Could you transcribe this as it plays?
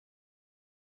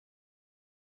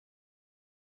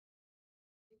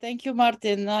Thank you,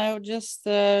 Martin. I'll just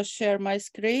share my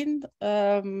screen.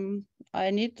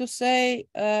 I need to say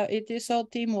it is all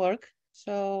teamwork.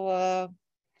 So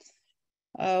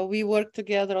we work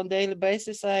together on a daily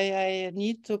basis. I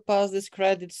need to pass this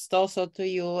credits also to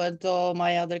you and to all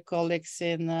my other colleagues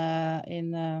in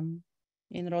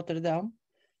Rotterdam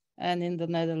and in the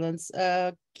Netherlands.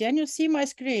 Can you see my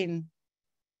screen?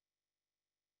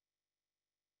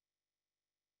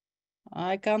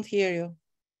 I can't hear you.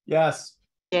 Yes.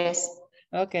 Yes.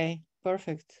 Okay,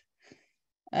 perfect.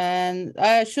 And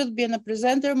I should be in a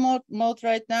presenter mode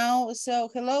right now. So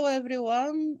hello,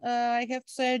 everyone. I have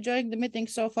to say, enjoying the meeting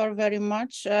so far very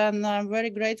much. And I'm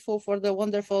very grateful for the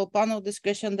wonderful panel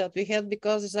discussion that we had,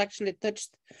 because it's actually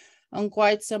touched on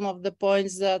quite some of the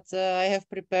points that I have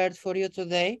prepared for you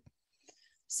today.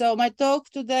 So my talk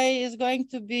today is going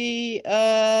to be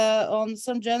on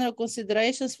some general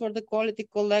considerations for the quality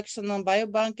collection on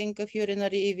biobanking of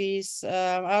urinary EVs.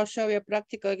 I'll show you a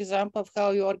practical example of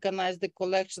how you organize the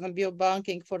collection of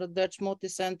biobanking for the Dutch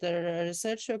multi-center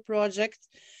research project.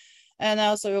 And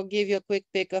also will give you a quick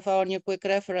pick of our new quick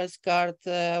reference card,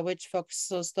 which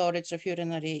focuses on storage of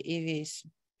urinary EVs.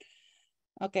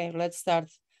 Okay, let's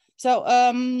start. So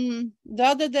the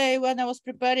other day when I was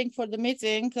preparing for the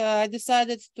meeting, I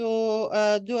decided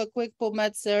to do a quick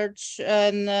PubMed search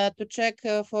and to check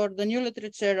for the new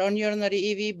literature on urinary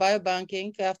EV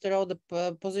biobanking. After all, the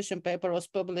position paper was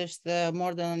published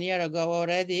more than a year ago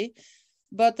already.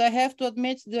 But I have to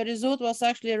admit the result was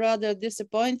actually rather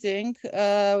disappointing.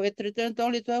 It returned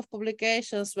only 12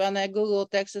 publications when I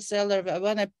Googled extracellular,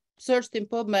 when I searched in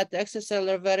PubMed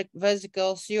extracellular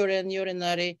vesicles, urine,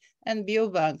 urinary, and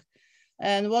biobank.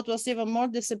 And what was even more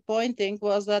disappointing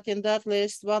was that in that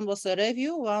list, one was a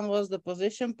review, one was the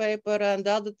position paper, and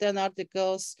the other 10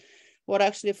 articles were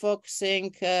actually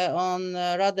focusing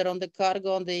rather on the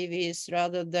cargo on the EVs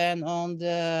rather than on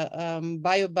the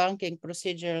biobanking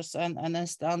procedures and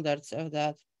standards of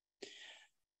that.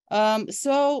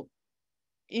 So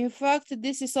in fact,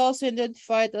 this is also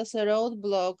identified as a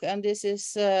roadblock, and this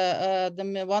is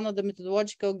one of the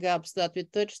methodological gaps that we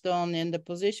touched on in the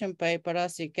position paper,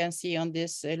 as you can see on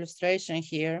this illustration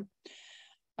here.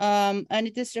 And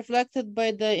it is reflected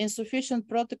by the insufficient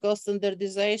protocol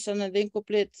standardization and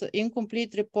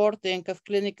incomplete reporting of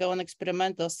clinical and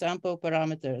experimental sample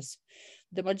parameters.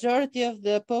 The majority of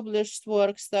the published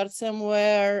work starts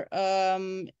somewhere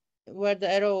where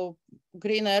the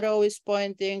green arrow is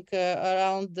pointing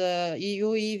around the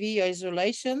EU EV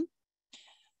isolation.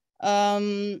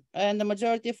 And the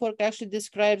majority of work actually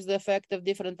describes the effect of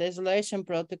different isolation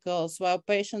protocols, while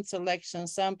patient selection,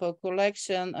 sample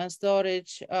collection, and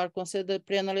storage are considered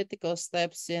pre-analytical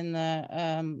steps in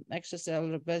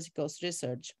extracellular vesicles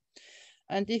research.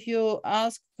 And if you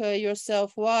ask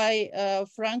yourself why,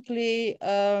 frankly,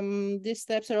 these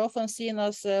steps are often seen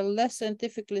as less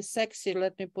scientifically sexy,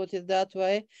 let me put it that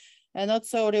way, and not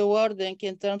so rewarding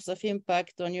in terms of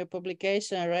impact on your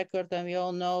publication record. And we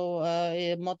all know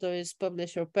the motto is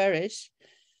publish or perish.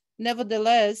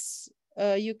 Nevertheless,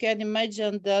 you can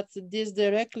imagine that this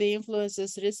directly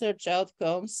influences research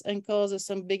outcomes and causes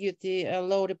ambiguity and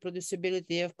low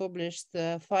reproducibility of published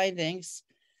findings.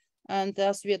 And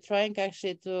as we are trying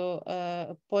actually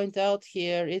to point out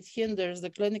here, it hinders the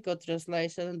clinical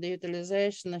translation and the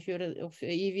utilization of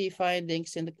EV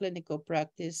findings in the clinical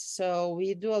practice. So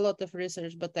we do a lot of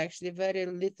research, but actually very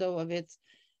little of it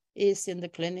is in the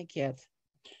clinic yet.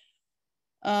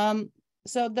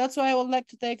 So that's why I would like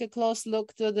to take a close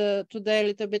look today a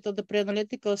little bit of the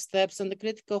pre-analytical steps and the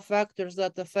critical factors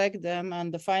that affect them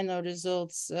and the final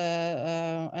results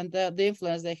and the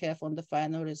influence they have on the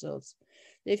final results.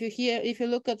 If you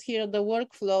look at here the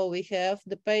workflow we have,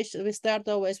 the patient, we start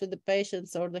always with the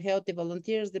patients or the healthy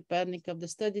volunteers, depending on the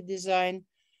study design,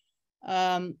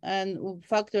 and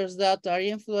factors that are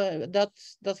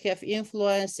that have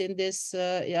influence in this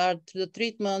are the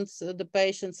treatments the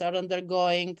patients are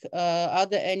undergoing, are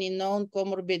there any known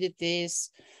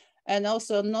comorbidities, and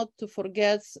also not to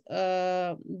forget,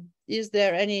 is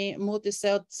there any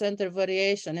multi-center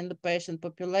variation in the patient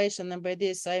population? And by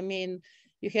this I mean,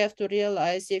 you have to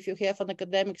realize if you have an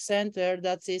academic center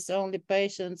that is only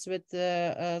patients with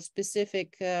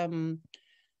specific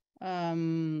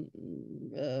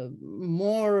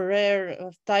more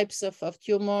rare types of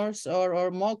tumors or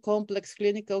more complex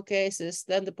clinical cases,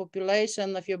 then the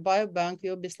population of your biobank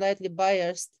will be slightly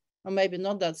biased, or maybe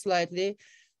not that slightly,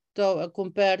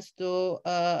 compared to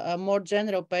a more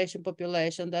general patient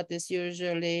population that is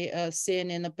usually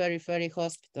seen in a periphery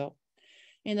hospital.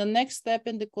 In the next step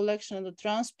in the collection and the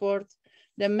transport,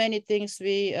 There are many things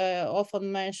we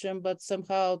often mention, but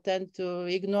somehow tend to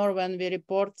ignore when we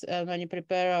report and when you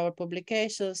prepare our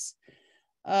publications.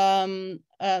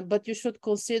 But you should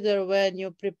consider when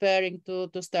you're preparing to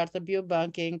start a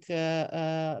biobanking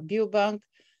biobank,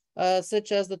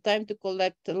 such as the time to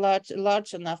collect a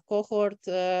large enough cohort.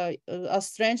 As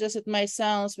strange as it may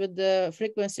sound, with the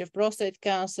frequency of prostate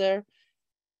cancer,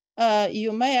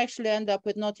 you may actually end up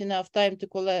with not enough time to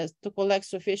collect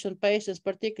sufficient patients,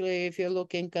 particularly if you're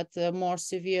looking at more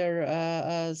severe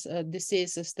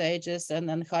disease stages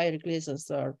and higher lesions.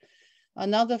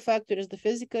 Another factor is the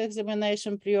physical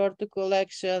examination prior to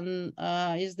collection.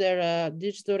 Is there a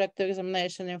digital rectal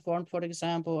examination informed, for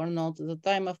example, or not? The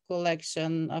time of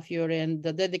collection of urine,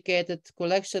 the dedicated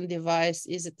collection device,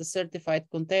 is it a certified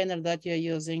container that you're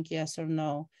using? Yes or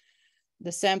no?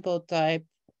 The sample type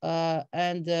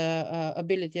and the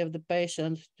ability of the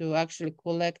patient to actually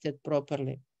collect it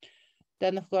properly.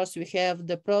 Then, of course, we have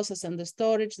the process and the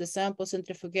storage, the sample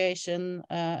centrifugation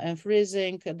and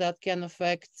freezing that can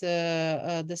affect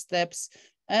the steps,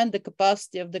 and the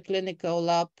capacity of the clinical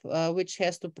lab, which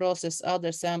has to process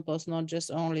other samples, not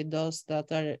just only those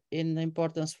that are in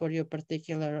importance for your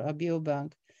particular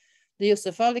biobank. The use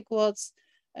of aliquots,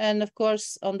 and of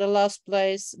course, on the last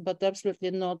place, but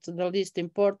absolutely not the least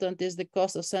important, is the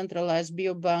cost of centralized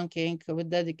biobanking with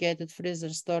dedicated freezer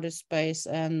storage space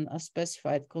and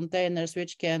specified containers,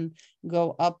 which can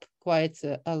go up quite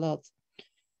a lot.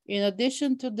 In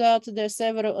addition to that, there are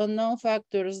several unknown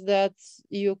factors that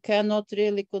you cannot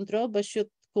really control, but should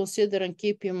consider and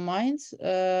keep in mind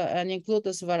and include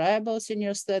as variables in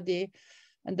your study.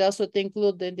 And thus would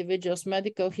include the individual's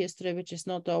medical history, which is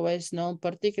not always known,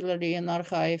 particularly in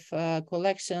archive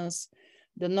collections,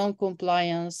 the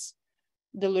non-compliance,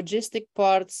 the logistic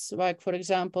parts, like, for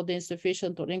example, the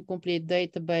insufficient or incomplete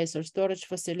database or storage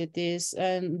facilities,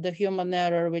 and the human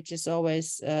error, which is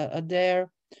always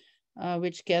there,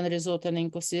 which can result in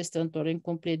inconsistent or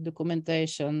incomplete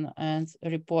documentation and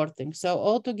reporting. So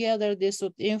altogether, this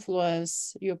would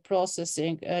influence your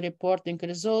processing reporting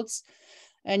results.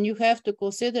 And you have to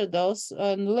consider those.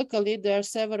 And luckily, there are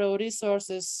several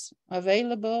resources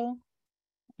available.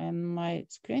 And my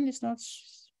screen is not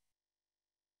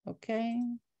okay.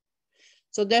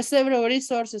 So there are several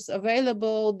resources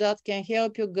available that can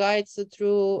help you guide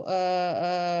through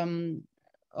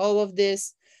all of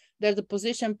this. There's the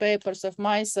position papers of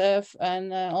myself,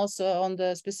 and also on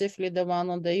the specifically the one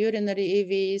on the urinary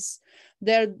EVs.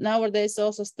 There are nowadays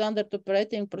also standard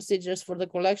operating procedures for the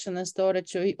collection and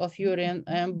storage of urine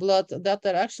and blood that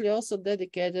are actually also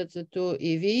dedicated to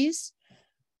EVs.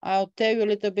 I'll tell you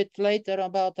a little bit later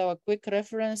about our quick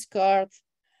reference card.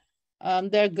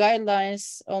 There are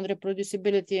guidelines on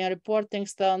reproducibility and reporting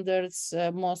standards.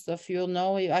 Most of you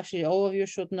know, actually all of you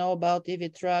should know about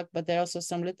EV track, but there's also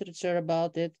some literature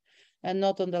about it. And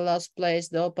not on the last place,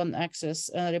 the open access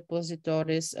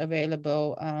repositories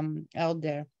available out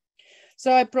there.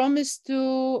 So I promised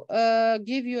to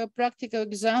give you a practical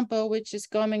example, which is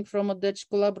coming from a Dutch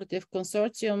collaborative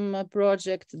consortium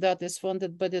project that is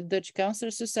funded by the Dutch Cancer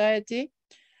Society.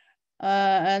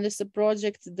 And it's a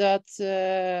project that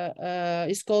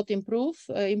is called IMPROVE.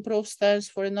 IMPROVE stands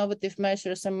for Innovative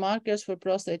Measures and Markers for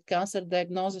Prostate Cancer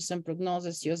Diagnosis and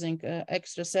Prognosis using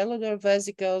Extracellular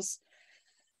Vesicles.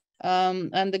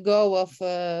 And the goal of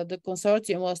the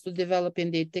consortium was to develop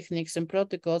indeed techniques and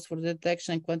protocols for the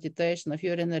detection and quantitation of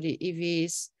urinary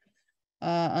EVs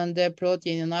and their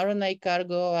protein and RNA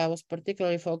cargo. I was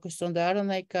particularly focused on the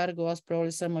RNA cargo, as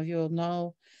probably some of you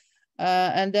know.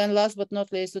 And then last but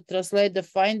not least, to translate the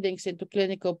findings into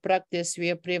clinical practice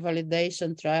via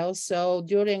pre-validation trials. So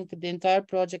during the entire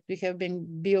project, we have been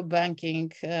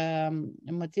biobanking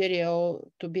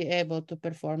material to be able to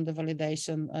perform the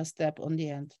validation step on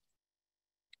the end.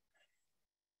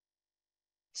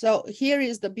 So here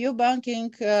is the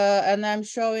biobanking, and I'm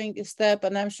showing a step,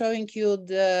 and I'm showing you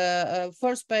the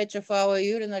first page of our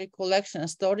urinary collection and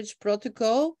storage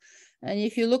protocol. And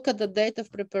if you look at the date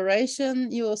of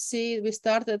preparation, you will see we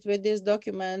started with this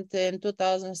document in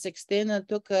 2016 and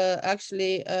took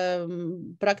actually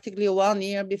practically 1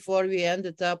 year before we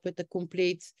ended up with a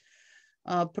complete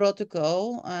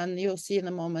protocol. And you'll see in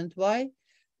a moment why.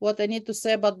 What I need to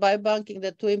say about biobanking,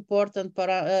 the two important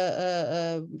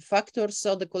factors,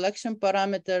 so the collection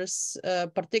parameters,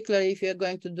 particularly if you're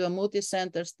going to do a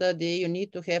multi-center study, you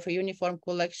need to have a uniform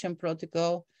collection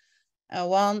protocol.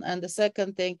 One, and the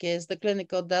second thing is the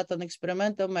clinical data and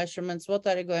experimental measurements. What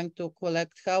are you going to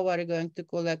collect? How are you going to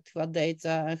collect what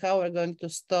data? And how are you going to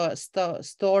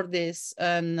store this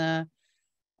and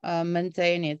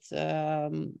maintain it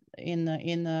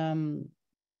in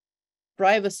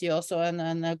privacy also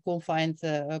and a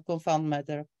confound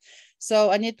matter. So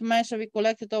I need to mention we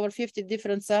collected over 50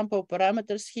 different sample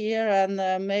parameters here,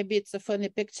 and maybe it's a funny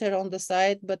picture on the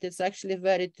side, but it's actually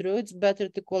very true. It's better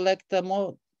to collect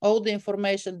all the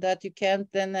information that you can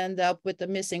then end up with a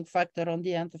missing factor on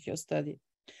the end of your study.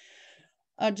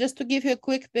 Just to give you a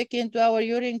quick peek into our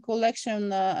urine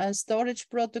collection and storage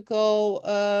protocol,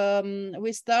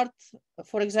 we start,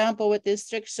 for example, with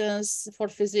instructions for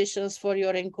physicians for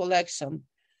urine collection,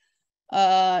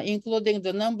 including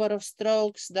the number of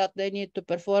strokes that they need to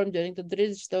perform during the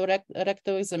digital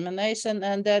rectal examination.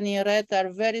 And then in red are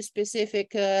very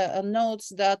specific notes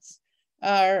that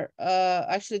are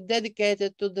actually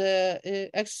dedicated to the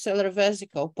extracellular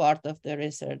vesicle part of the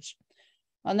research.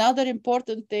 Another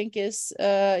important thing is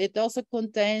it also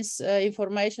contains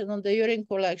information on the urine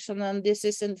collection, and this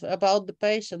isn't about the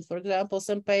patient. For example,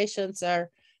 some patients are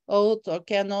old or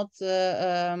cannot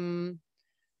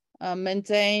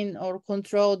maintain or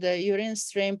control the urine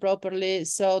stream properly.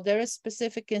 So there is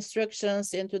specific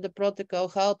instructions into the protocol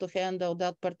how to handle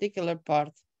that particular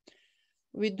part.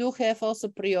 We do have also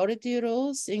priority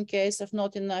rules in case of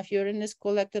not enough urine is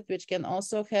collected, which can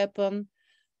also happen.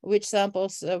 Which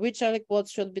samples, which aliquots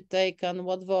should be taken,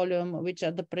 what volume, which are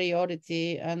the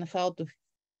priority, and how to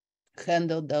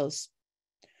handle those.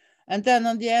 And then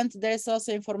on the end, there's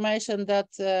also information that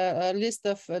a list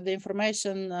of the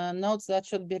information notes that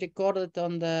should be recorded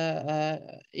on the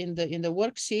in the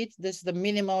worksheet. This is the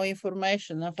minimal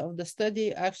information of the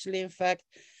study, actually, in fact,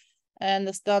 and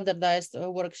the standardized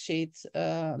worksheet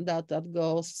that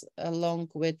goes along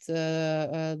with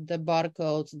the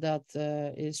barcode that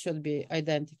should be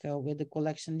identical with the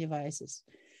collection devices.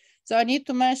 So I need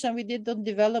to mention we didn't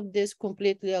develop this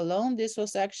completely alone. This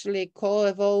was actually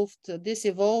co-evolved. This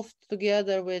evolved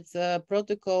together with a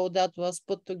protocol that was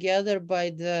put together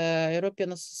by the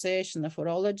European Association of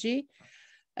Urology.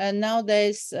 And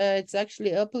nowadays, it's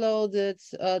actually uploaded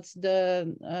at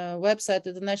the website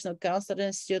of the National Cancer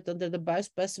Institute under the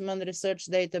Biospecimen Research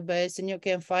Database. And you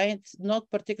can find not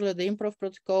particularly the IMPROV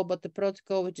protocol, but the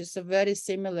protocol which is very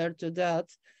similar to that,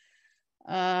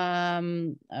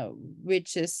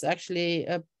 which is actually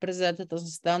presented as a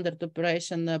standard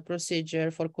operation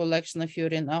procedure for collection of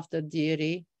urine after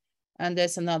DRE. And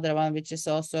there's another one which is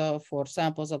also for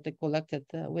samples that they collected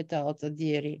without a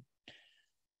DRE.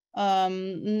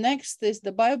 Next is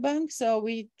the biobank. So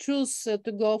we choose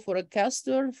to go for a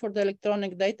Castor for the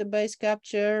electronic database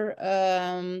capture.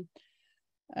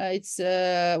 It's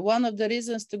one of the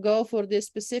reasons to go for this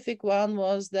specific one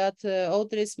was that all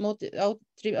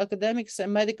three academics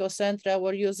and medical centers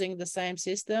were using the same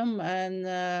system and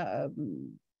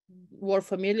were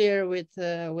familiar with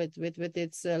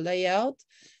its layout.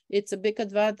 It's a big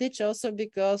advantage also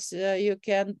because you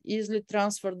can easily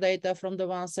transfer data from the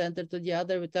one center to the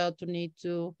other without the need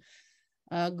to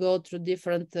go through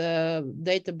different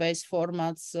database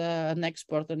formats and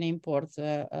export and import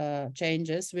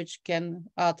changes, which can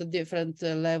add a different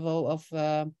level of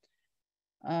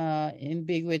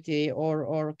ambiguity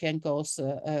or can cause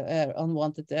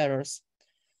unwanted errors.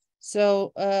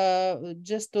 So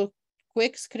just to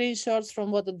quick screenshots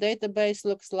from what the database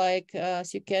looks like.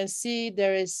 As you can see,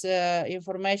 there is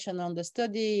information on the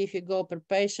study. If you go per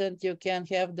patient, you can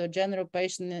have the general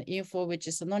patient info, which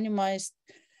is anonymized,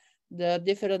 the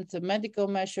different medical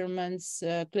measurements,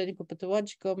 clinical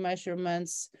pathological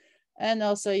measurements, and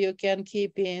also you can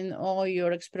keep in all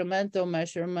your experimental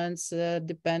measurements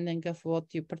depending of what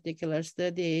your particular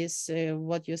study is.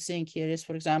 What you're seeing here is,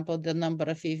 for example, the number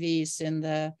of EVs in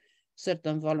the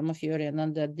certain volume of urine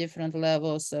and the different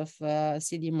levels of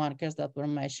CD markers that were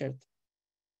measured.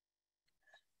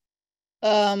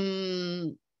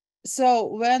 So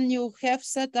when you have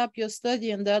set up your study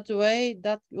in that way,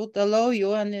 that would allow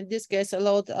you, and in this case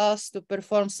allowed us to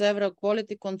perform several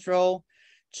quality control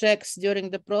checks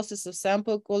during the process of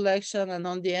sample collection and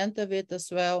on the end of it as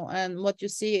well. And what you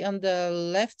see on the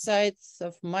left side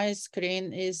of my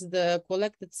screen is the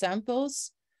collected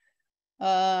samples.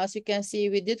 As you can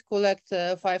see, we did collect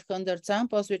 500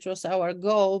 samples, which was our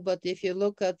goal. But if you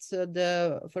look at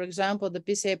for example, the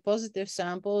PSA positive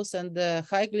samples and the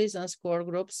high Gleason score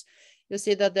groups, you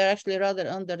see that they're actually rather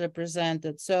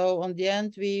underrepresented. So on the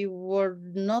end, we were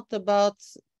not about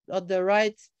at the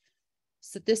right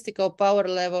statistical power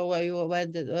level where you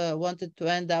wanted to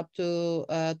end up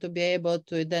to be able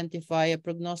to identify a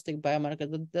prognostic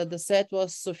biomarker. The set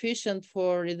was sufficient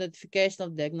for identification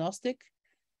of diagnostic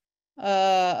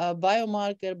a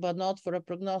biomarker, but not for a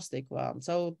prognostic one.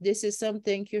 So this is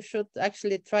something you should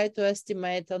actually try to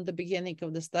estimate on the beginning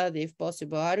of the study, if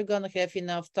possible. Are you going to have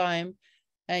enough time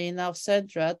and enough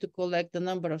centra to collect the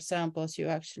number of samples you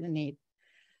actually need?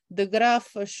 The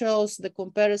graph shows the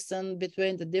comparison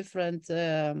between the different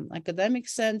academic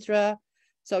centra.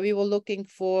 So we were looking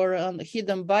for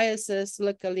hidden biases.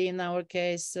 Luckily, in our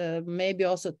case, maybe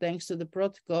also thanks to the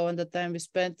protocol and the time we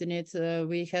spent in it,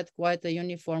 we had quite a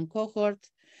uniform cohort.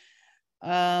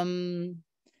 And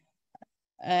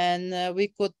we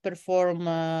could perform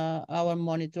our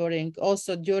monitoring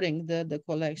also during the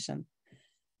collection.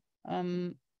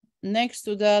 Next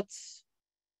to that,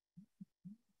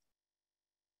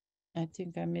 I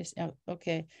think I missed,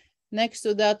 okay. Next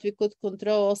to that, we could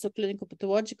control also clinical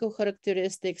pathological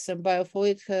characteristics and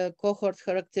biofluid cohort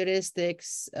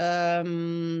characteristics,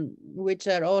 which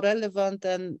are all relevant.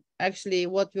 And actually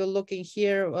what we're looking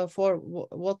here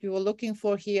what we were looking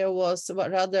for here was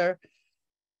rather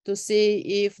to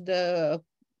see if the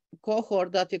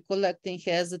cohort that we're collecting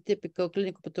has the typical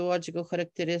clinical pathological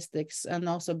characteristics and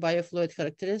also biofluid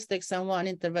characteristics. And one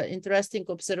interesting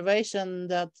observation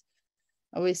that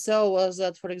we saw was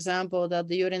that, for example, that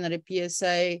the urinary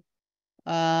PSA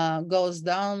goes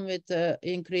down with the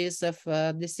increase of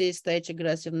disease stage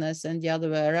aggressiveness, and the other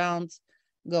way around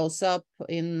goes up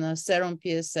in serum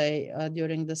PSA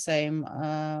during the same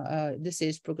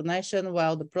disease progression,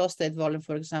 while the prostate volume,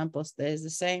 for example, stays the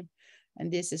same. And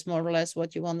this is more or less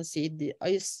what you want to see.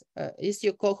 Is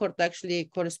your cohort actually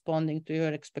corresponding to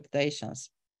your expectations?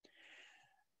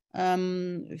 A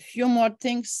few more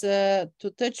things to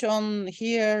touch on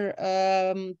here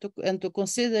and to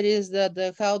consider is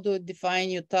that how to define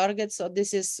your targets. So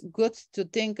this is good to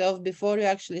think of before you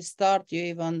actually start. Are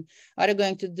you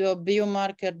going to do a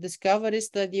biomarker discovery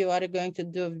study, or are you going to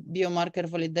do a biomarker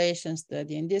validation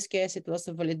study? In this case, it was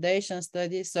a validation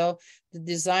study. So the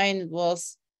design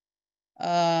was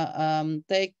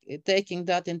taking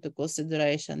that into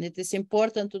consideration. It is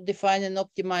important to define and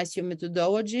optimize your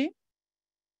methodology.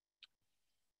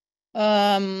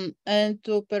 And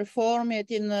to perform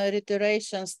it in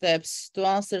iteration steps to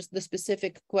answer the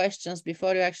specific questions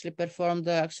before you actually perform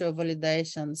the actual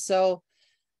validation. So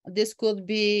this could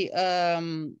be,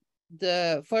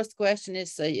 the first question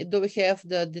is, do we have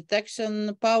the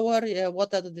detection power?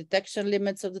 What are the detection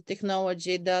limits of the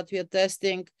technology that we are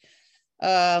testing?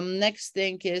 Next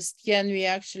thing is, can we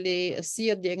actually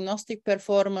see a diagnostic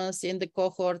performance in the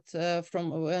cohort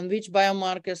and which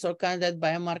biomarkers or candidate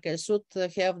biomarkers should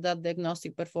have that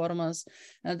diagnostic performance?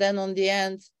 And then on the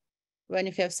end, when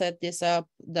you have set this up,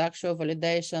 the actual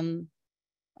validation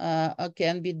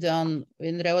can be done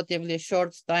in relatively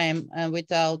short time and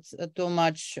without too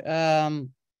much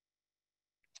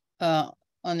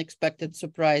unexpected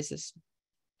surprises.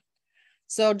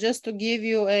 So just to give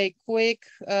you a quick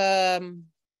overview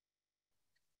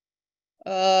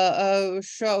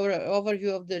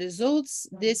of the results,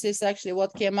 this is actually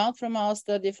what came out from our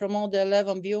study. From all the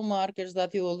 11 biomarkers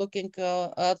that we were looking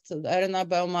at, RNA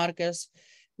biomarkers,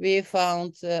 we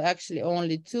found actually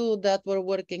only 2 that were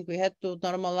working. We had to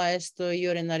normalize to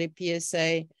urinary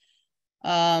PSA.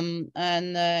 In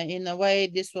a way,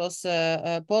 this was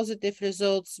positive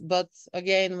results. But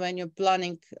again, when you're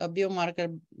planning a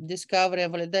biomarker discovery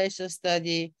and validation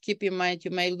study, keep in mind you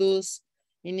may lose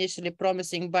initially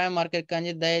promising biomarker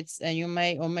candidates, and you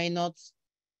may or may not,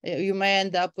 you may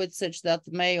end up with such that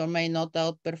may or may not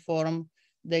outperform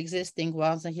the existing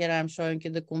ones. And here I'm showing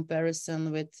you the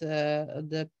comparison with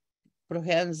the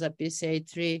Prohenza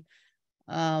PCA3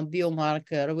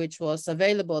 biomarker, which was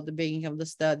available at the beginning of the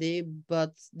study,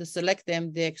 but the select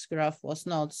MDX graph was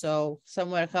not. So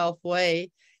somewhere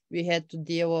halfway, we had to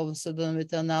deal all of a sudden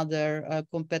with another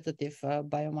competitive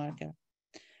biomarker.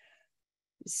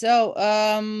 So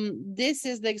this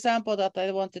is the example that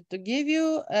I wanted to give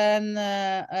you. And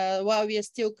while we are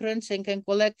still crunching and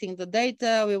collecting the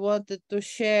data, we wanted to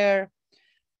share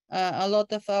a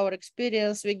lot of our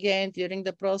experience we gained during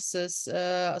the process.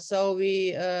 So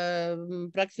we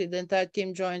practically the entire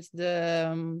team joined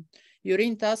the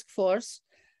urine task force,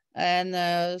 and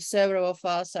several of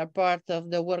us are part of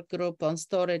the work group on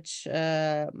storage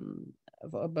that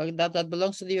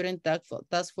belongs to the urine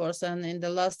task force. And in the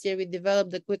last year, we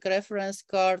developed a quick reference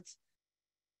card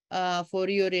for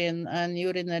urine and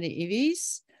urinary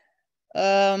EVs.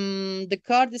 The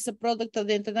card is a product of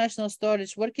the International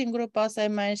Storage Working Group, as I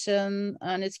mentioned,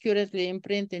 and it's currently in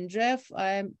print in Jeff.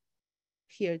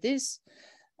 Here it is.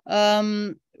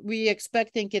 We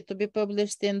expecting it to be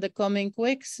published in the coming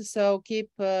weeks, so keep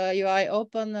your eye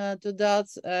open to that.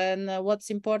 And what's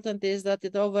important is that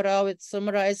it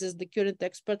summarizes the current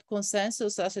expert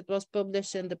consensus as it was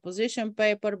published in the position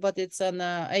paper, but it's an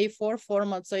A4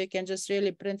 format, so you can just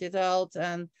really print it out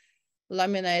and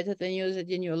laminate it and use it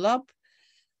in your lab.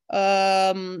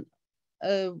 And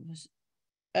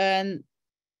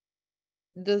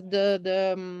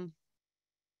the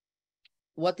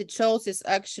what it shows is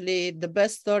actually the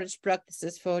best storage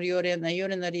practices for urine and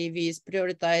urinary EV is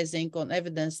prioritizing on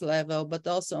evidence level, but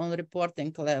also on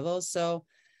reporting level. So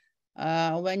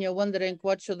when you're wondering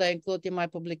what should I include in my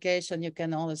publication, you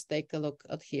can always take a look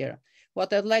at here.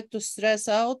 What I'd like to stress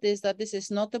out is that this is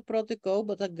not a protocol,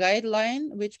 but a guideline,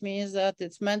 which means that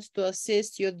it's meant to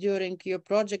assist you during your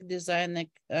project design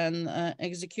and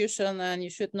execution, and you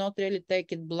should not really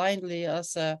take it blindly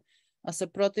as a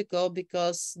protocol,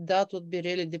 because that would be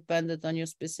really dependent on your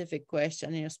specific question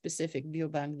and your specific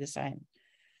biobank design.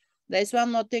 There's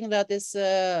one more thing that is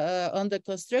under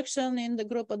construction in the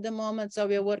group at the moment. So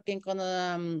we're working on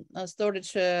a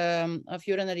storage of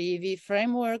urinary EV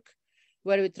framework,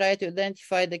 where we try to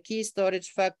identify the key storage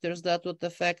factors that would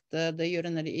affect the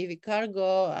urinary EV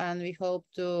cargo. And we hope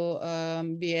to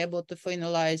be able to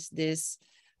finalize this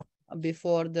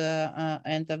before the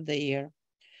end of the year.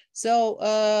 So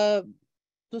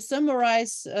to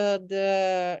summarize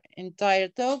the entire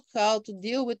talk, how to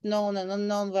deal with known and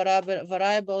unknown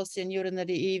variables in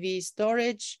urinary EV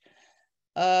storage.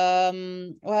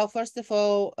 Well, first of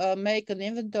all, make an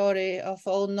inventory of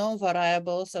all known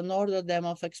variables and order them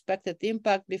of expected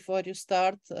impact before you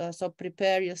start. So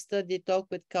prepare your study, talk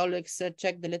with colleagues,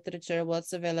 check the literature,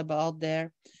 what's available out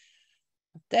there.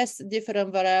 Test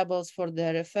different variables for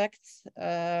their effects.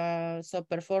 So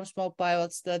perform small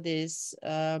pilot studies,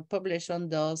 publish on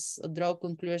those, draw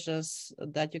conclusions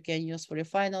that you can use for your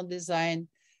final design.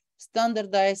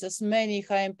 Standardize as many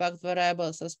high impact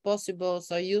variables as possible.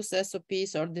 So use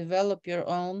SOPs or develop your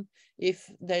own if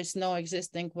there's no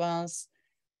existing ones.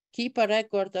 Keep a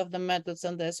record of the methods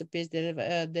and the SOPs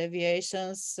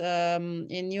deviations.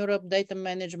 In Europe, data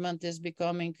management is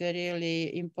becoming a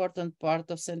really important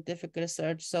part of scientific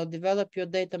research. So develop your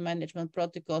data management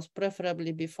protocols,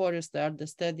 preferably before you start the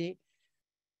study.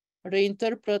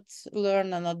 Reinterpret,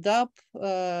 learn, and adapt.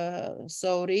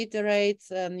 So reiterate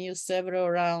and use several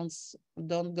rounds.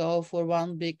 Don't go for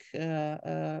one big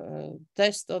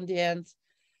test on the end.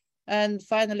 And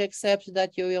finally, accept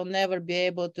that you will never be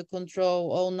able to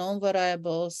control all known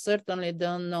variables, certainly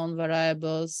the unknown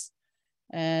variables,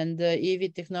 and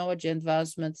EV technology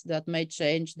advancements that may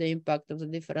change the impact of the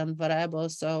different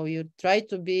variables. So you try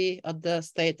to be at the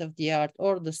state of the art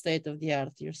or the state of the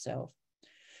art yourself.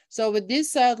 So with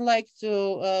this, I'd like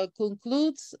to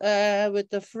conclude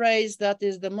with a phrase that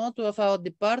is the motto of our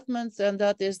department, and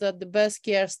that is that the best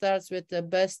care starts with the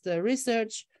best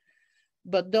research.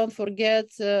 But don't forget,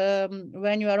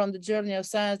 when you are on the journey of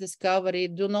science discovery,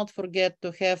 do not forget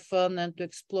to have fun and to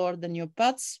explore the new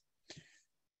paths.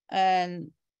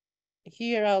 And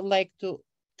here I would like to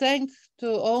thank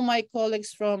to all my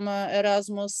colleagues from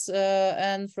Erasmus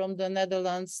and from the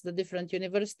Netherlands, the different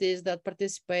universities that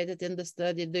participated in the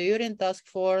study, the Urine Task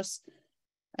Force,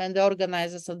 and the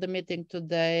organizers of the meeting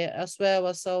today, as well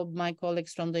as all my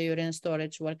colleagues from the Urine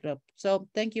Storage Work Group. So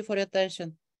thank you for your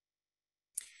attention.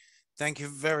 Thank you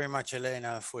very much,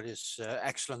 Elena, for this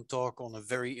excellent talk on a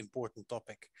very important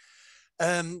topic.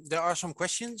 There are some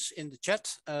questions in the chat,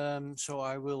 so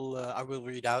I will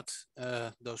read out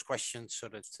those questions so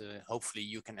that hopefully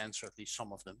you can answer at least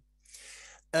some of them.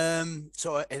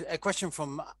 So a question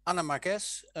from Ana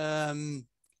Marquez.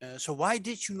 So why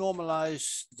did you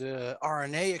normalize the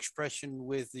RNA expression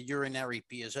with the urinary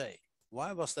PSA?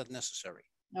 Why was that necessary?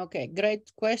 Okay,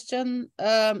 great question.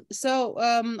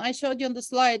 I showed you on the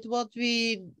slide what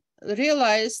we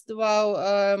realized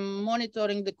while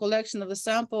monitoring the collection of the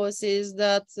samples is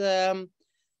that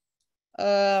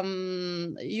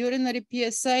urinary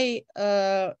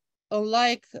PSA,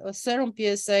 unlike serum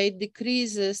PSA,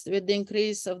 decreases with the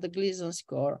increase of the Gleason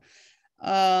score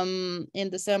in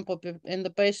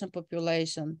the patient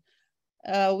population,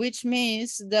 which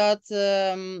means that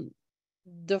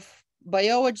the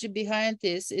biology behind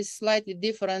this is slightly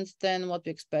different than what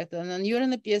we expect. And then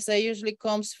urinary PSA usually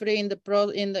comes free in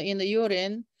the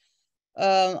urine,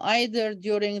 either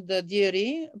during the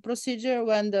DRE procedure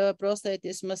when the prostate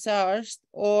is massaged,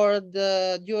 or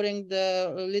during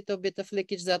the little bit of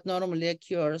leakage that normally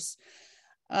occurs.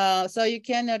 So you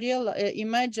can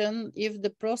imagine if the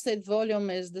prostate volume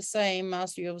is the same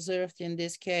as you observed in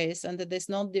this case, and that there's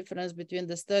no difference between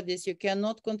the studies, you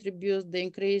cannot contribute the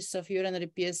increase of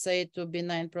urinary PSA to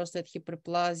benign prostate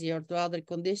hyperplasia or to other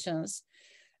conditions.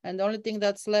 And the only thing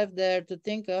that's left there to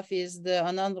think of is the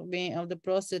anatomy of the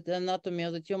prostate, anatomy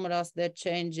of the tumor as they're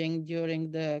changing during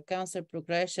the cancer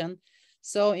progression.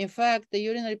 So in fact, the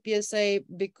urinary PSA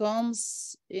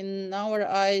becomes, in our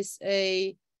eyes,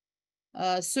 a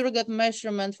surrogate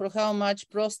measurement for how much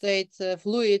prostate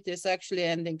fluid is actually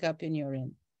ending up in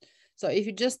urine. So if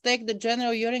you just take the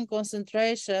general urine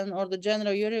concentration or the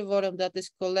general urine volume that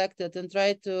is collected and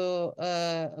try to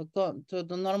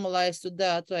normalize to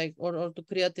that, like or to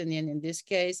creatinine in this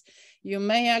case, you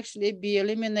may actually be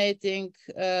eliminating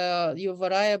your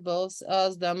variables,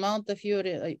 as the amount of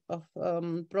urine of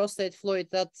prostate fluid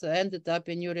that ended up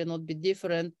in urine would be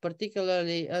different,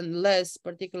 particularly in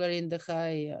the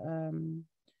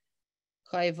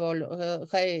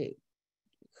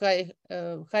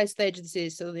high stage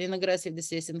disease, so in aggressive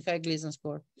disease and high Gleason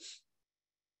score.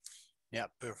 Yeah,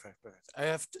 perfect. I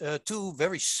have two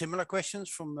very similar questions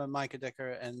from Maaike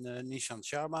Dekker and Nishan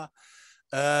Sharma.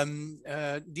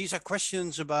 These are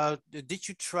questions about, did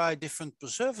you try different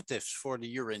preservatives for the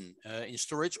urine in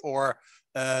storage, or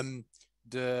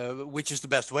which is the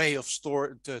best way of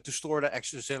to store the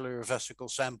extracellular vesicle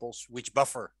samples? Which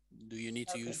buffer do you need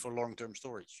to use for long-term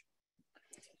storage?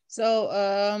 So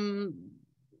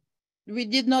we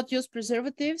did not use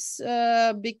preservatives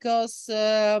because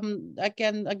I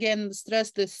can again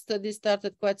stress this study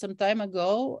started quite some time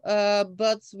ago,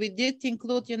 but we did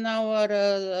include in our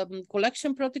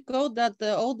collection protocol that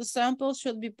all the samples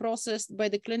should be processed by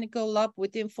the clinical lab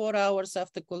within 4 hours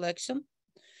after collection,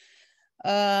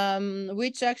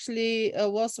 which actually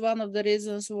was one of the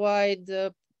reasons why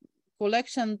the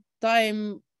collection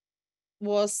time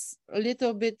was a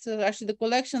little bit, actually the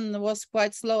collection was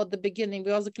quite slow at the beginning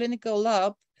because the clinical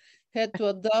lab had to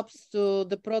adapt to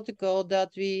the protocol that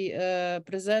we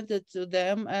presented to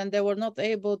them, and they were not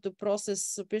able to process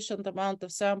sufficient amount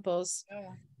of samples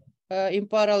in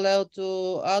parallel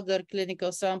to other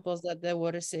clinical samples that they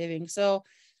were receiving. So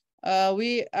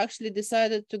we actually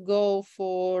decided to go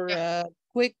for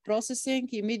quick processing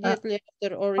immediately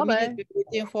after, or immediately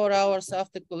within 4 hours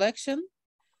after collection,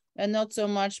 and not so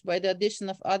much by the addition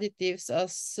of additives,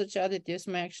 as such additives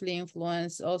may actually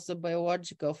influence also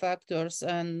biological factors,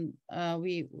 and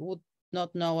we would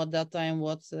not know at that time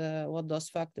what those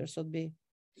factors would be.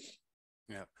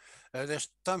 Yeah, there's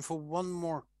time for one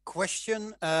more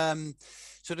question.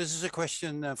 So this is a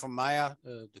question from Maya,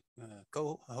 the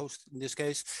co-host in this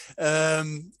case.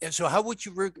 So how would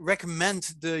you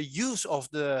recommend the use of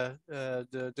the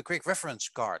quick reference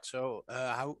card? So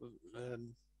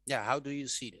how do you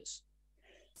see this?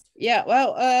 Yeah,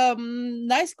 well,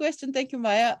 nice question. Thank you,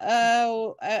 Maya.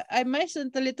 I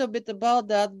mentioned a little bit about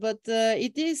that, but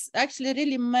it is actually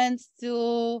really meant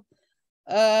to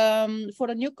for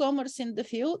the newcomers in the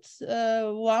field,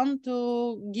 one,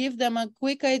 to give them a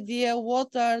quick idea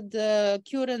what are the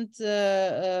current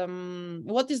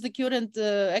what is the current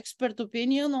expert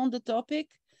opinion on the topic.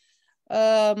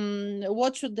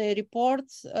 What should they report?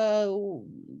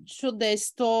 Should they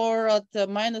store at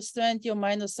 -20 or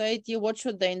 -80? What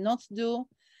should they not do?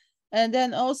 And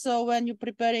then also, when you're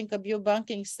preparing a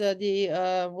biobanking study,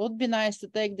 would be nice to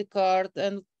take the card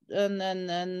and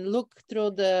look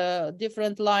through the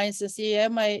different lines and see,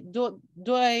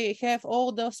 do I have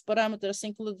all those parameters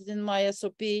included in my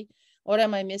SOP, or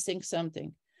am I missing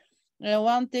something?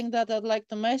 One thing that I'd like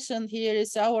to mention here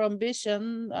is our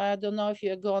ambition. I don't know if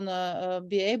you're gonna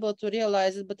be able to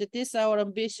realize it, but it is our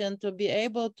ambition to be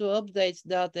able to update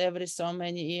that every so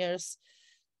many years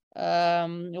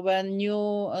when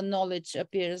new knowledge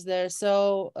appears there.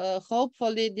 So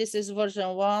hopefully this is version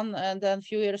 1, and then a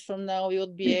few years from now we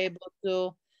would be able to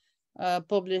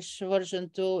publish version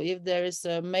 2 if there is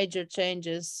major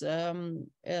changes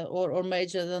or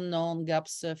major unknown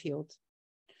gaps field.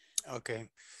 Okay.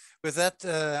 With that,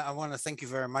 I want to thank you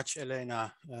very much,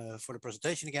 Elena, for the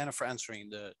presentation again and for answering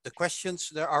the questions.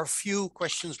 There are a few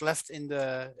questions left in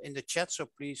the chat, so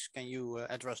please can you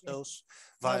address those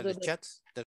via the chat?